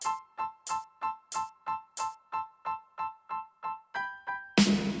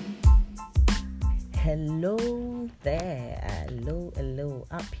Hello there. Hello.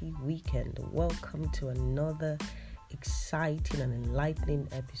 Happy weekend. Welcome to another exciting and enlightening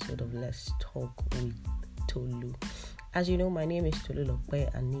episode of Let's Talk with Tolu. As you know, my name is Tolu Lokwe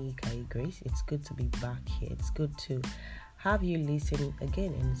Anikai Grace. It's good to be back here. It's good to have you listen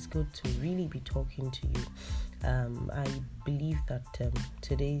again, and it's good to really be talking to you. I believe that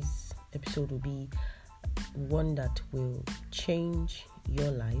today's episode will be one that will change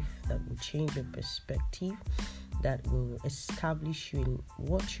your life, that will change your perspective, that will establish you in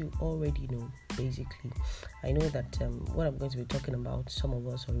what you already know. Basically, I know that what I'm going to be talking about, some of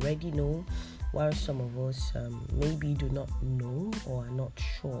us already know, while some of us maybe do not know or are not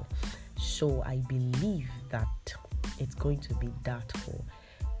sure. So I believe that it's going to be that for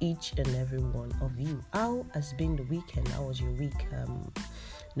each and every one of you. How has been the weekend? How was your week?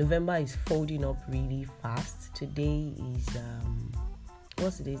 November is folding up really fast. Today is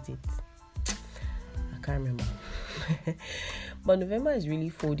what's today's date? I can't remember. But November is really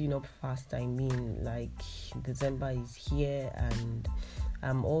folding up fast. I mean, like, December is here, and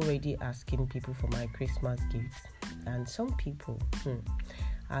I'm already asking people for my Christmas gifts. And some people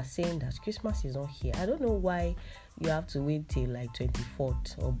are saying that Christmas is not here. I don't know why you have to wait till like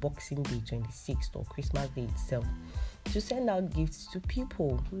 24th or Boxing Day 26th or Christmas Day itself to send out gifts to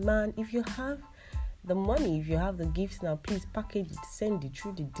people. Man, if you have the money, if you have the gifts now, please package it, send it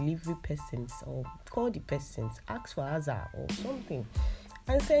through the delivery persons, or call the persons, ask for Azar or something,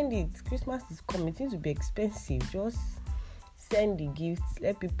 and send it. Christmas is coming, things will be expensive. Just send the gifts,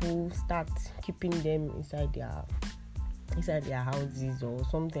 let people start keeping them inside their houses or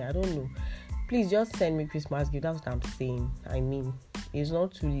something. I don't know. Please just send me Christmas gift. That's what I'm saying. I mean, it's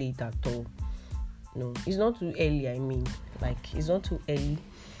not too late at all. No, it's not too early. I mean, like, it's not too early,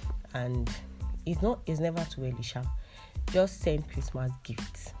 and it's never too early, sha. Just send Christmas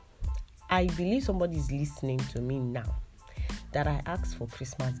gifts. I believe somebody is listening to me now that I asked for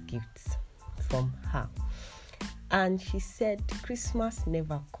Christmas gifts from her, and she said Christmas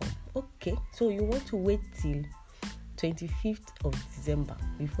never come. Okay, so you want to wait till 25th of December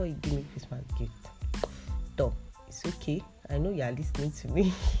before you give me Christmas gift? Though it's okay. I know you are listening to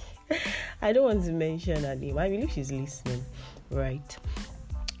me. I don't want to mention her name. I believe she's listening, right?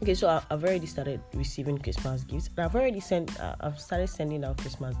 Okay, so I've already started receiving Christmas gifts. I've started sending out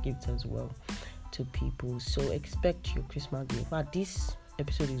Christmas gifts as well to people. So expect your Christmas gift. But this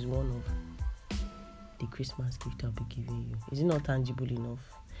episode is one of the Christmas gift I'll be giving you. Is it not tangible enough?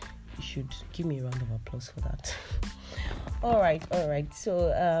 You should give me a round of applause for that. All right.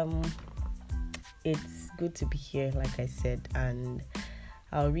 So it's good to be here, like I said, and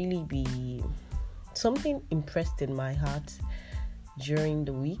I'll really be something impressed in my heart during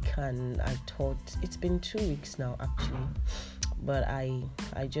the week, and I thought it's been 2 weeks now actually, but I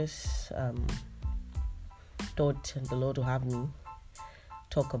just thought the Lord will have me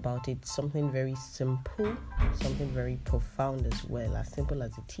talk about it. Something very simple, something very profound as well, as simple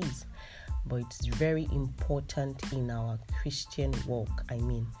as it is, but it's very important in our Christian walk. I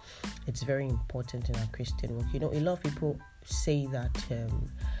mean, it's very important in our Christian walk. You know, a lot of people say that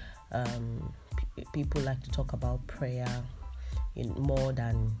people like to talk about prayer more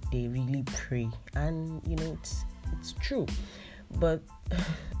than they really pray, and you know, it's true. But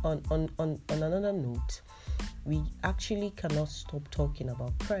on another note, we actually cannot stop talking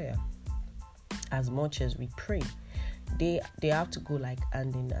about prayer as much as we pray. They have to go like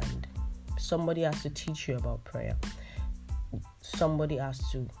hand in hand. Somebody has to teach you about prayer. Somebody has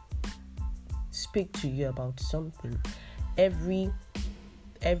to speak to you about something. Everything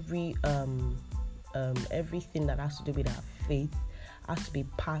that has to do with our faith has to be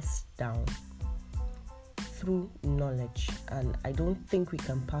passed down through knowledge, and I don't think we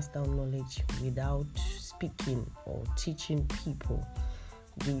can pass down knowledge without speaking or teaching people.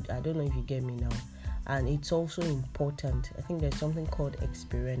 Dude, I don't know if you get me now. And it's also important, I think there's something called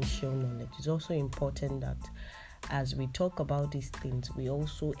experiential knowledge. It's also important that as we talk about these things, we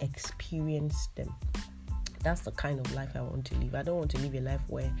also experience them. That's the kind of life I want to live. I don't want to live a life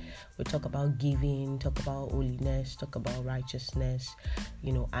where we talk about giving, talk about holiness, talk about righteousness,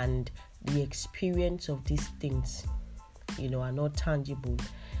 you know, and the experience of these things, you know, are not tangible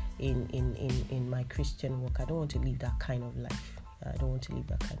in my Christian walk. I don't want to live that kind of life.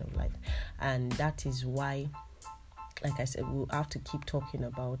 And that is why, like I said, we'll have to keep talking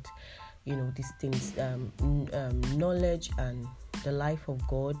about, you know, these things, knowledge and the life of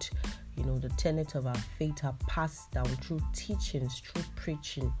God. You know, the tenets of our faith are passed down through teachings, through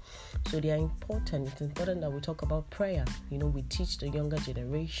preaching. So they are important. It's important that we talk about prayer. You know, we teach the younger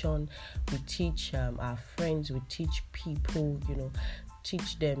generation, we teach our friends, we teach people, you know,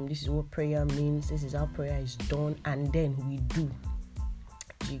 teach them this is what prayer means, this is how prayer is done, and then we do.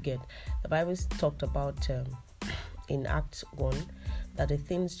 You get, the Bible talked about in Acts 1 that the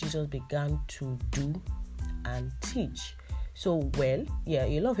things Jesus began to do and teach. So, a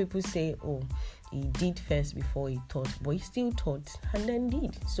lot of people say, oh, he did first before he taught, but he still taught and then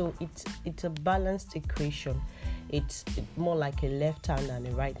did. So it's a balanced equation. It's more like a left hand and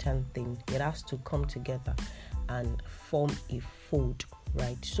a right hand thing. It has to come together and form a fold,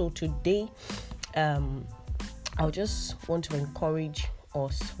 right? So today, I'll just want to encourage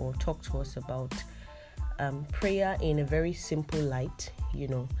us or talk to us about prayer in a very simple light,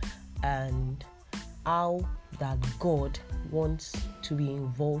 and how that God wants to be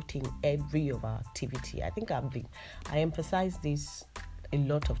involved in every of our activity. I think I emphasize this a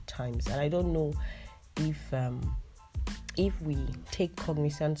lot of times, and I don't know if we take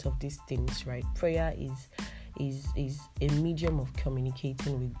cognizance of these things, right? Prayer is a medium of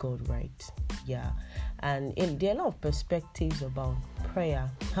communicating with God, right? Yeah, and there are a lot of perspectives about prayer.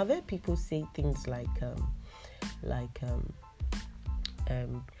 I've heard people say things like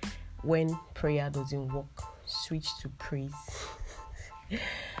when prayer doesn't work, switch to praise.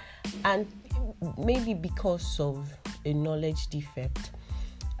 And maybe because of a knowledge defect,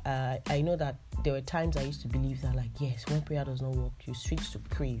 I know that there were times I used to believe that, yes, when prayer does not work, you switch to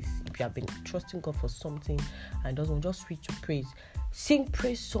praise. If you have been trusting God for something and doesn't, just switch to praise. Sing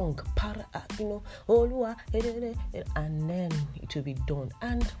praise song, Olua, and then it will be done.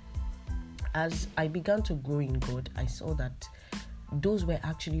 And as I began to grow in God, I saw that those were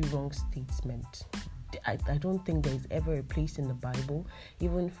actually wrong statements. I don't think there is ever a place in the Bible,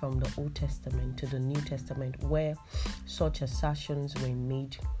 even from the Old Testament to the New Testament, where such assertions were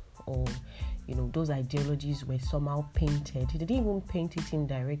made, or those ideologies were somehow painted. They didn't even paint it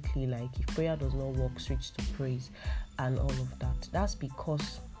indirectly, like if prayer does not work, switch to praise and all of that. That's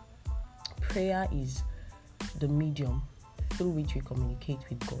because prayer is the medium through which we communicate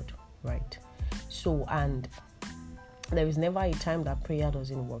with God, right? So, and there is never a time that prayer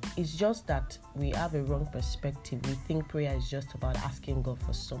doesn't work. It's just that we have a wrong perspective. We think prayer is just about asking God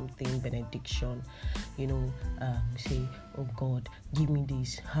for something, benediction. Say, oh God, give me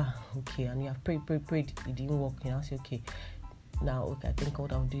this. Okay, and you have prayed, it didn't work. I say, okay, now, okay, I think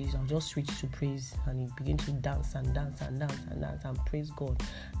what I'll do is I'll just switch to praise, and you begin to dance and praise God.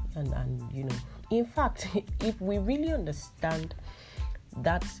 And in fact, if we really understand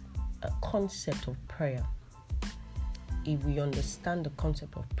that concept of prayer, if we understand the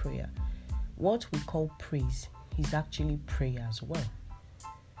concept of prayer, what we call praise is actually prayer as well.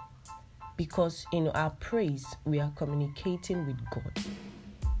 Because in our praise, we are communicating with God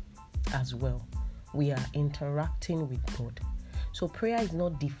as well. We are interacting with God. So prayer is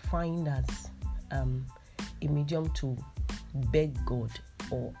not defined as a medium to beg God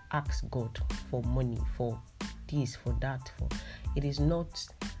or ask God for money, for this, for that. It is not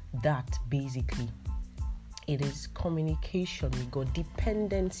that, basically. It is communication with God,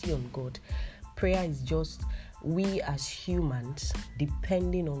 dependency on God. Prayer is just we as humans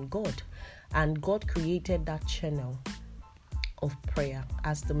depending on God. And God created that channel of prayer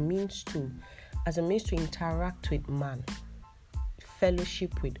as a means to interact with man,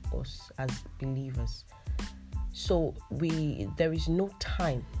 fellowship with us as believers. So there is no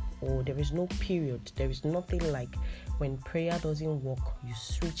time, or there is no period, there is nothing like when prayer doesn't work, you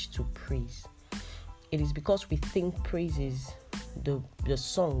switch to praise. It is because we think praise is the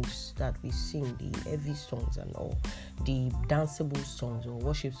songs that we sing, the heavy songs and all, the danceable songs or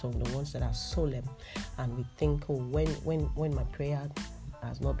worship songs, the ones that are solemn, and we think, oh, when my prayer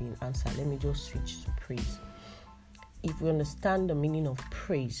has not been answered, let me just switch to praise. If we understand the meaning of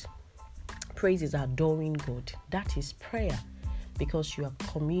praise is adoring God. That is prayer, because you are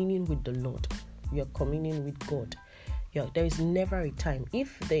communing with the Lord. You are communing with God. There is never a time.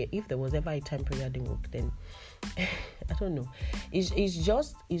 If there was ever a time prayer didn't work, then I don't know. It's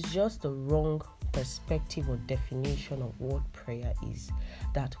just the wrong perspective or definition of what prayer is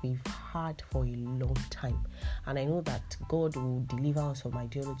that we've had for a long time. And I know that God will deliver us from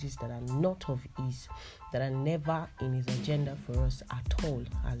ideologies that are not of His, that are never in His agenda for us at all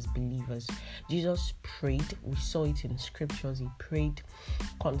as believers. Jesus prayed. We saw it in scriptures. He prayed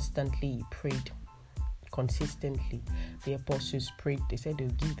constantly. He prayed consistently. The apostles prayed. They said they'll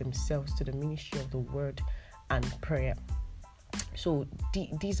give themselves to the ministry of the word and prayer. So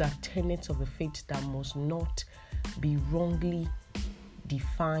these are tenets of the faith that must not be wrongly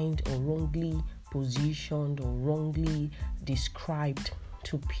defined or wrongly positioned or wrongly described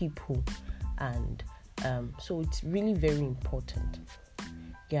to people. And so it's really very important.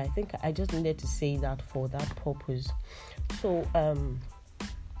 I think I just needed to say that for that purpose. So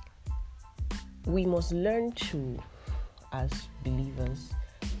we must learn to, as believers,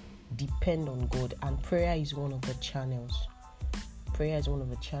 depend on God, and prayer is one of the channels. Prayer is one of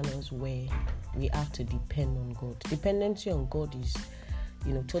the channels where we have to depend on God. Dependency on God is,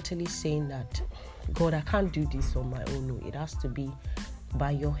 totally saying that, God, I can't do this on my own. No, it has to be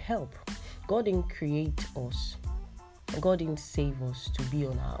by your help. God didn't create us. God didn't save us to be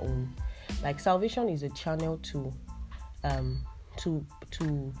on our own. Like, salvation is a channel to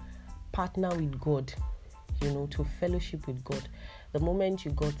partner with God, to fellowship with God. The moment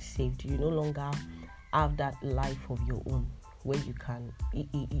you got saved, you no longer have that life of your own where you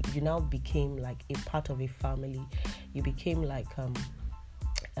now became like a part of a family. You became like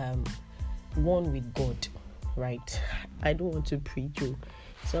one with God, right? I don't want to preach you.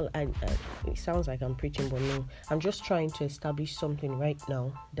 So it sounds like I'm preaching, but no, I'm just trying to establish something right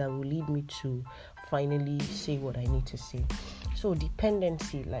now that will lead me to finally say what I need to say. So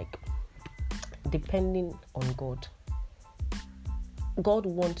dependency, like depending on God. God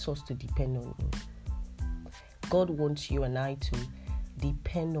wants us to depend on Him. God wants you and I to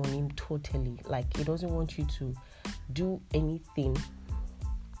depend on Him totally. Like, He doesn't want you to do anything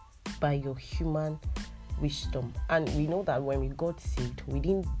by your human wisdom. And we know that when we got saved, we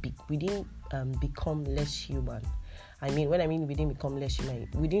didn't become less human. When I mean we didn't become less human,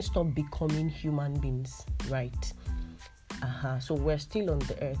 we didn't stop becoming human beings, right? So we're still on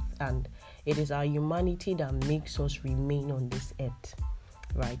the earth, and it is our humanity that makes us remain on this earth,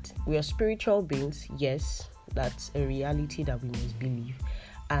 right? We are spiritual beings, yes, that's a reality that we must believe,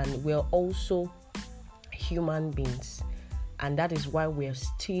 and we're also human beings, and that is why we're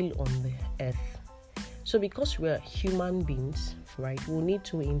still on the earth. So because we're human beings, right, we'll need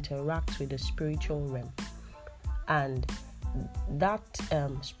to interact with the spiritual realm, and that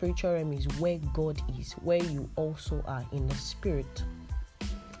spiritual realm is where God is, where you also are in the spirit.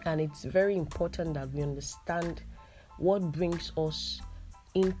 And it's very important that we understand what brings us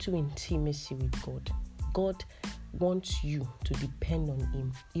into intimacy with God. God wants you to depend on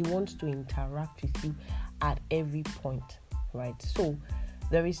Him. He wants to interact with you at every point, right? So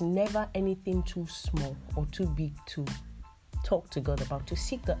there is never anything too small or too big to talk to God about, to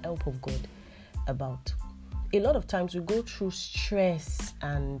seek the help of God about. A lot of times we go through stress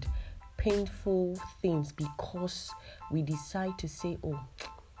and painful things because we decide to say, oh,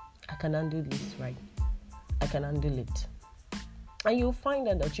 I can handle this, right? I can handle it. And you'll find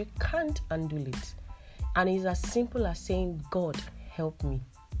out that you can't handle it. And it's as simple as saying, God, help me.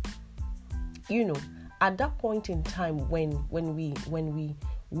 At that point in time when we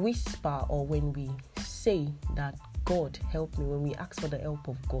whisper, or when we say that God help me, when we ask for the help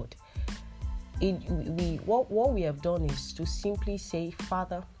of God, what we have done is to simply say,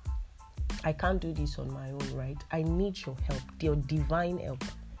 Father, I can't do this on my own, right? I need your help, your divine help.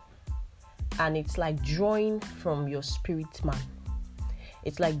 And it's like drawing from your spirit man.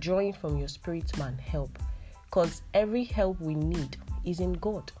 It's like drawing from your spirit man help, because every help we need is in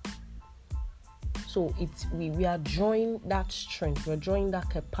God. So we are drawing that strength, we're drawing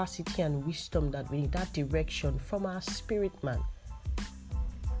that capacity and wisdom that we need, that direction from our spirit man.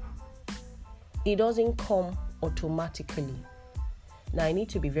 It doesn't come automatically. Now, I need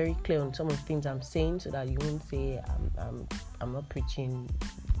to be very clear on some of the things I'm saying so that you won't say I'm not preaching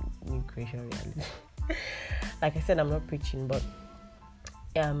new creation reality. Like I said, I'm not preaching, but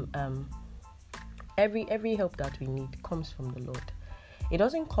every help that we need comes from the Lord. It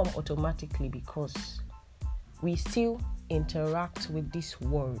doesn't come automatically because we still interact with this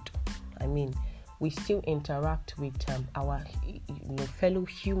world. We still interact with our fellow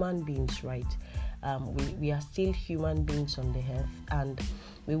human beings, right? We are still human beings on the earth, and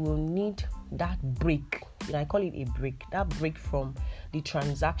we will need that break. I call it a break. That break from the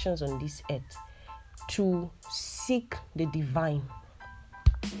transactions on this earth to seek the divine.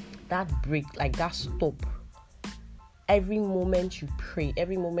 That break, like that stop. Every moment you pray,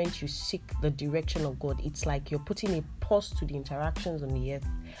 every moment you seek the direction of God, it's like you're putting a pause to the interactions on the earth,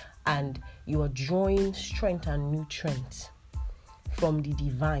 and you are drawing strength and nutrients from the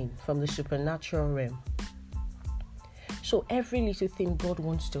divine, from the supernatural realm. So every little thing God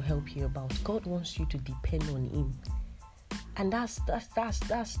wants to help you about, God wants you to depend on Him, and that's the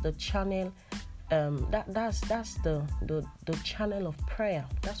channel. That's the channel of prayer.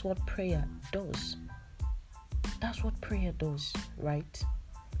 That's what prayer does. That's what prayer does, right?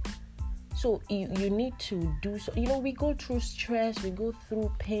 So you need to do so. We go through stress, we go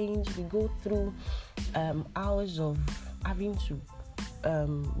through pains, we go through hours of having to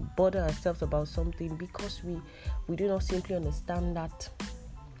bother ourselves about something because we do not simply understand that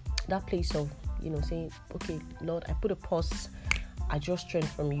that place of, saying, okay, Lord, I put a pause. I draw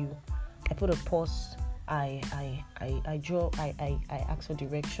strength from you. I put a pause. I ask for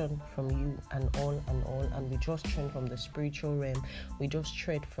direction from you and all, and we draw strength from the spiritual realm. We draw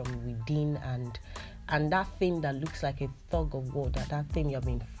strength from within, and that thing that looks like a thug of war, that thing you've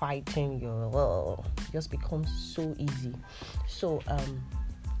been fighting, just becomes so easy. So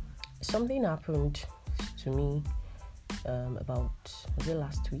something happened to me about, was it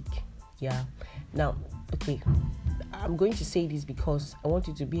last week? Yeah. Now, okay, I'm going to say this because I want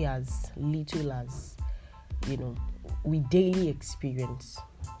it to be as little as, we daily experience,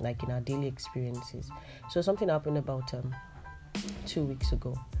 like in our daily experiences. So something happened about 2 weeks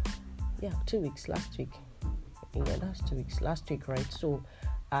ago. Yeah, 2 weeks, last week. Yeah, that's 2 weeks, last week, right? So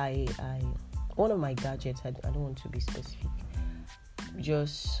I one of my gadgets, I don't want to be specific,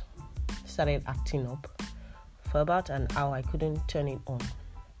 just started acting up. For about an hour, I couldn't turn it on.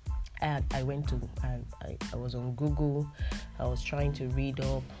 I was on Google. I was trying to read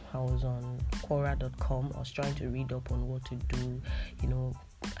up. I was on Quora.com. I was trying to read up on what to do.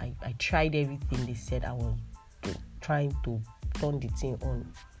 I tried everything they said. I was trying to turn the thing on.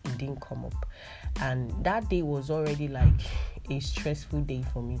 It didn't come up. And that day was already like a stressful day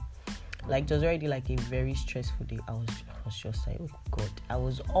for me. Like, it was already like a very stressful day. I was just like, oh God. I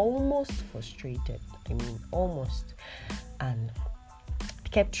was almost frustrated. Almost. And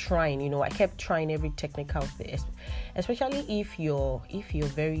kept trying, I kept trying every technical thing, especially if you're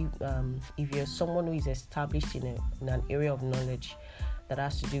very if you're someone who is established in an area of knowledge that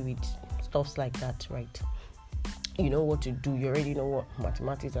has to do with stuffs like that, right? You know what to do. You already know what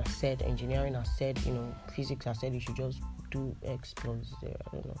mathematics has said, engineering has said, physics has said. You should just do X plus there. I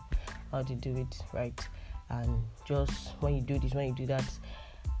don't know how to do it, right? And just when you do this, when you do that,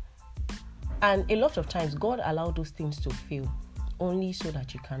 and a lot of times God allowed those things to fail only so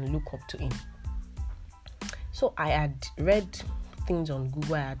that you can look up to him. So I had read things on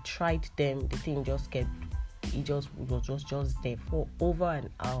Google. I had tried them. The thing was just there for over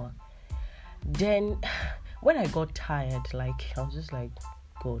an hour. Then when I got tired, I was just like,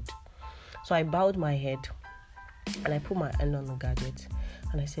 God. So I bowed my head and I put my hand on the gadget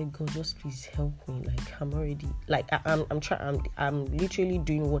and I said, God, just please help me. I'm already, I'm literally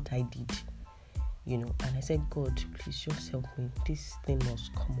doing what I did. And I said, God, please just help me. This thing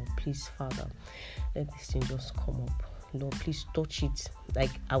must come up. Please, Father, let this thing just come up. Lord, please touch it.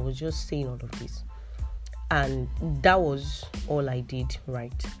 I was just saying all of this. And that was all I did,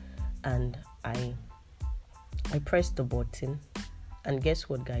 right? And I pressed the button. And guess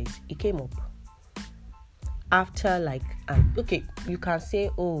what, guys? It came up. After okay, you can say,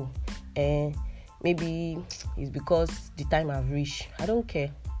 maybe it's because the time I've reached. I don't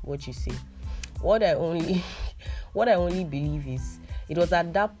care what you say. What I only believe is it was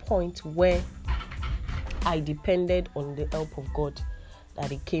at that point where I depended on the help of God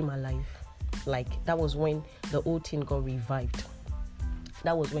that it came alive. That was when the whole thing got revived.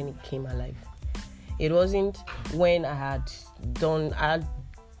 That was when it came alive. It wasn't when I had done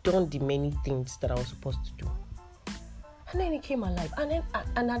the many things that I was supposed to do. And then it came alive. And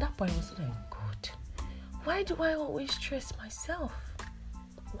at that point I was like, God, why do I always stress myself?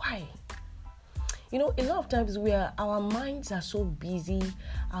 Why? A lot of times our minds are so busy,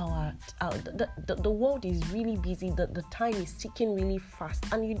 the world is really busy, the time is ticking really fast,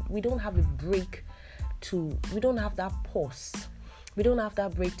 and we don't have a break we don't have that pause. We don't have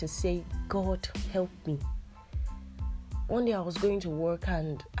that break to say, God, help me. One day I was going to work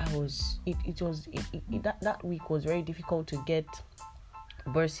and that week was very difficult to get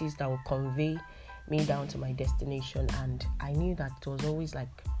buses that would convey me down to my destination, and I knew that it was always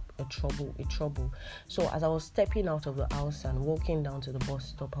like a trouble. So as I was stepping out of the house and walking down to the bus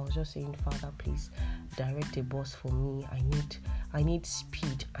stop, I was just saying, Father, please direct a bus for me. I need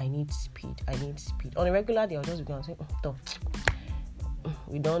speed. On a regular day, I'll just be going and say,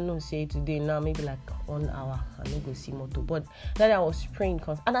 we don't know, say today now, maybe 1 hour, I don't go see motor. But then I was praying,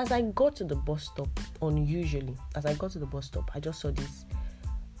 and as I got to the bus stop, I just saw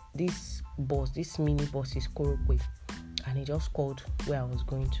this mini bus is Korokwe. And he just called where I was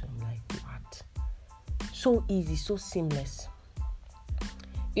going to. I'm like, what? So easy, so seamless.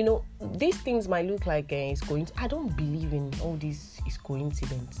 These things might look like it's coincidence. I don't believe in all this is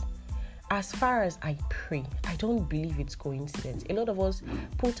coincidence. As far as I pray, I don't believe it's coincidence. A lot of us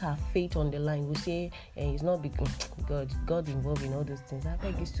put our faith on the line. We say, it's not because God involved in all those things. I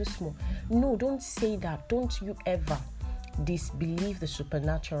beg, it's too small. No, don't say that. Don't you ever disbelieve the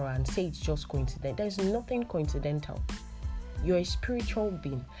supernatural and say it's just coincidence. There's nothing coincidental. You're a spiritual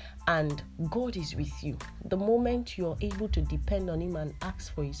being and God is with you. The moment you're able to depend on Him and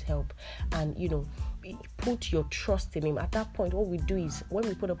ask for His help and, put your trust in Him, at that point, what we do is when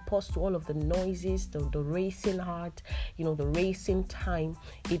we put a pause to all of the noises, the racing heart, the racing time,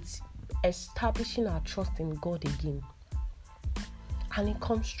 it's establishing our trust in God again. And it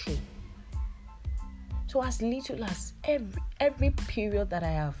comes true. So as little as every period that I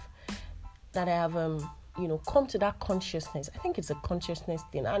have come to that consciousness. I think it's a consciousness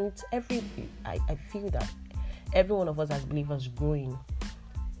thing, and it's I feel that every one of us as believers growing,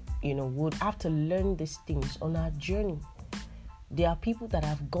 would have to learn these things on our journey. There are people that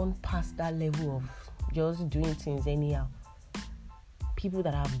have gone past that level of just doing things anyhow. People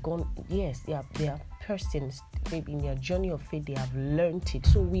that have gone, yes, they are persons, maybe in their journey of faith, they have learned it.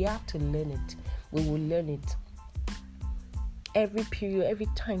 So we have to learn it. We will learn it. Every period, every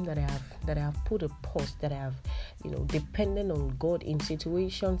time that I have put a pause, that I have, dependent on God in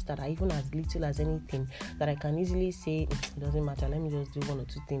situations that are even as little as anything, that I can easily say, it doesn't matter, let me just do one or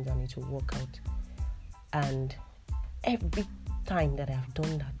two things and it will work out. And every time that I have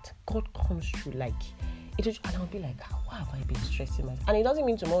done that, God comes through and I'll be like, why have I been stressing myself? And it doesn't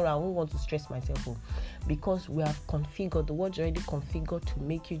mean tomorrow I won't want to stress myself because we have configured, the word's already configured to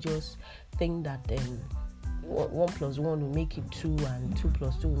make you just think that 1 plus 1 will make it 2 and 2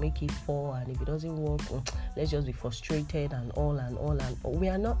 plus 2 will make it 4, and if it doesn't work, let's just be frustrated and all. We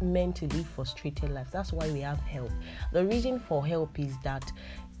are not meant to live frustrated life. That's why we have help. The reason for help is that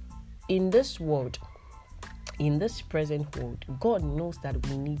in this world, in this present world, God knows that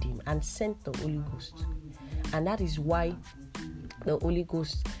we need Him and sent the Holy Ghost, and that is why the Holy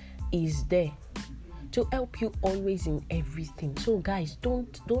Ghost is there to help you always in everything. So guys,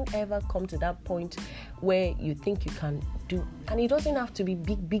 don't ever come to that point where you think you can do, and it doesn't have to be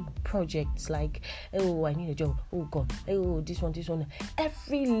big projects like, oh, I need a job, oh God, oh, this one.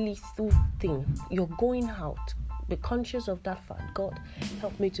 Every little thing, you're going out, be conscious of that fact. God,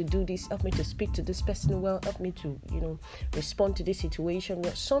 help me to do this, help me to speak to this person well, help me to, respond to this situation.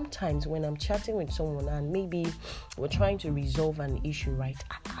 Sometimes when I'm chatting with someone and maybe we're trying to resolve an issue, right?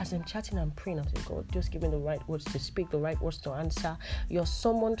 As I'm chatting, I'm praying, I'm saying, God, just give me the right words to speak, the right words to answer. You're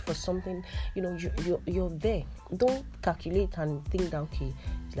summoned for something, you're there. Don't calculate and think that, okay,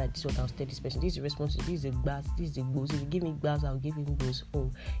 it's like this is what I'll tell this person, this is the response, this is the glass, this is the goals. If you give me glass, I'll give him goals. Oh,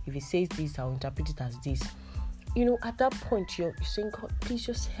 if he says this, I'll interpret it as this. At that point, you're saying, God, please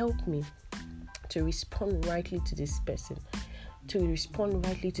just help me to respond rightly to this person, to respond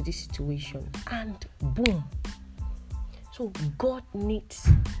rightly to this situation. And boom. So God needs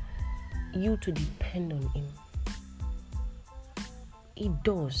you to depend on Him. He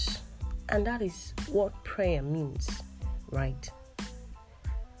does. And that is what prayer means, right?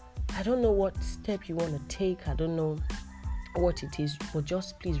 I don't know what step you want to take. I don't know what it is, but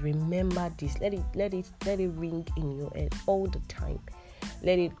just please remember this. Let it ring in your head all the time.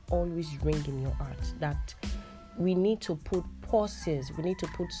 Let it always ring in your heart that we need to put pauses, we need to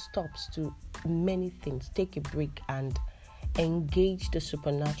put stops to many things. Take a break and engage the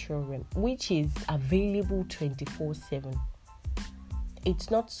supernatural realm, which is available 24/7.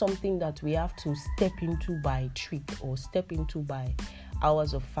 It's not something that we have to step into by trick or step into by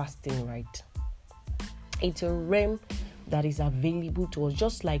hours of fasting, right? It's a realm that is available to us,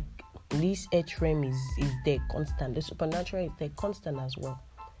 just like this earth realm is there constant. The supernatural is there constant as well.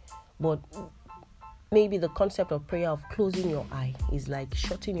 But maybe the concept of prayer of closing your eye is like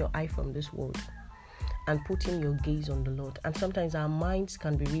shutting your eye from this world and putting your gaze on the Lord. And sometimes our minds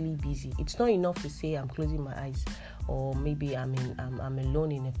can be really busy. It's not enough to say I'm closing my eyes, or maybe I'm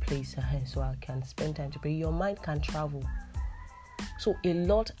alone in a place so I can spend time to pray. Your mind can travel. So a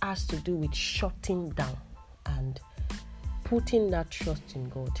lot has to do with shutting down and putting that trust in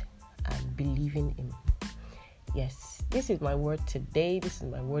God and believing Him. Yes, this is my word today. This is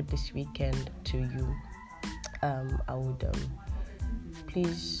my word this weekend to you. I would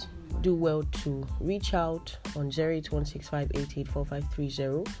please do well to reach out on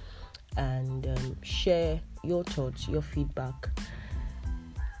 08165884530 and share your thoughts, your feedback,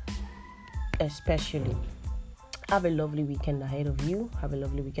 especially. Have a lovely weekend ahead of you. Have a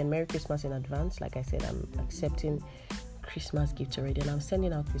lovely weekend. Merry Christmas in advance. Like I said, I'm accepting Christmas gifts already, and I'm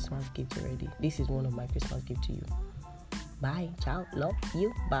sending out Christmas gifts already. This is one of my Christmas gifts to you. Bye. Ciao. Love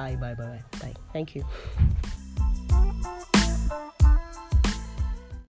you. Bye. Thank you.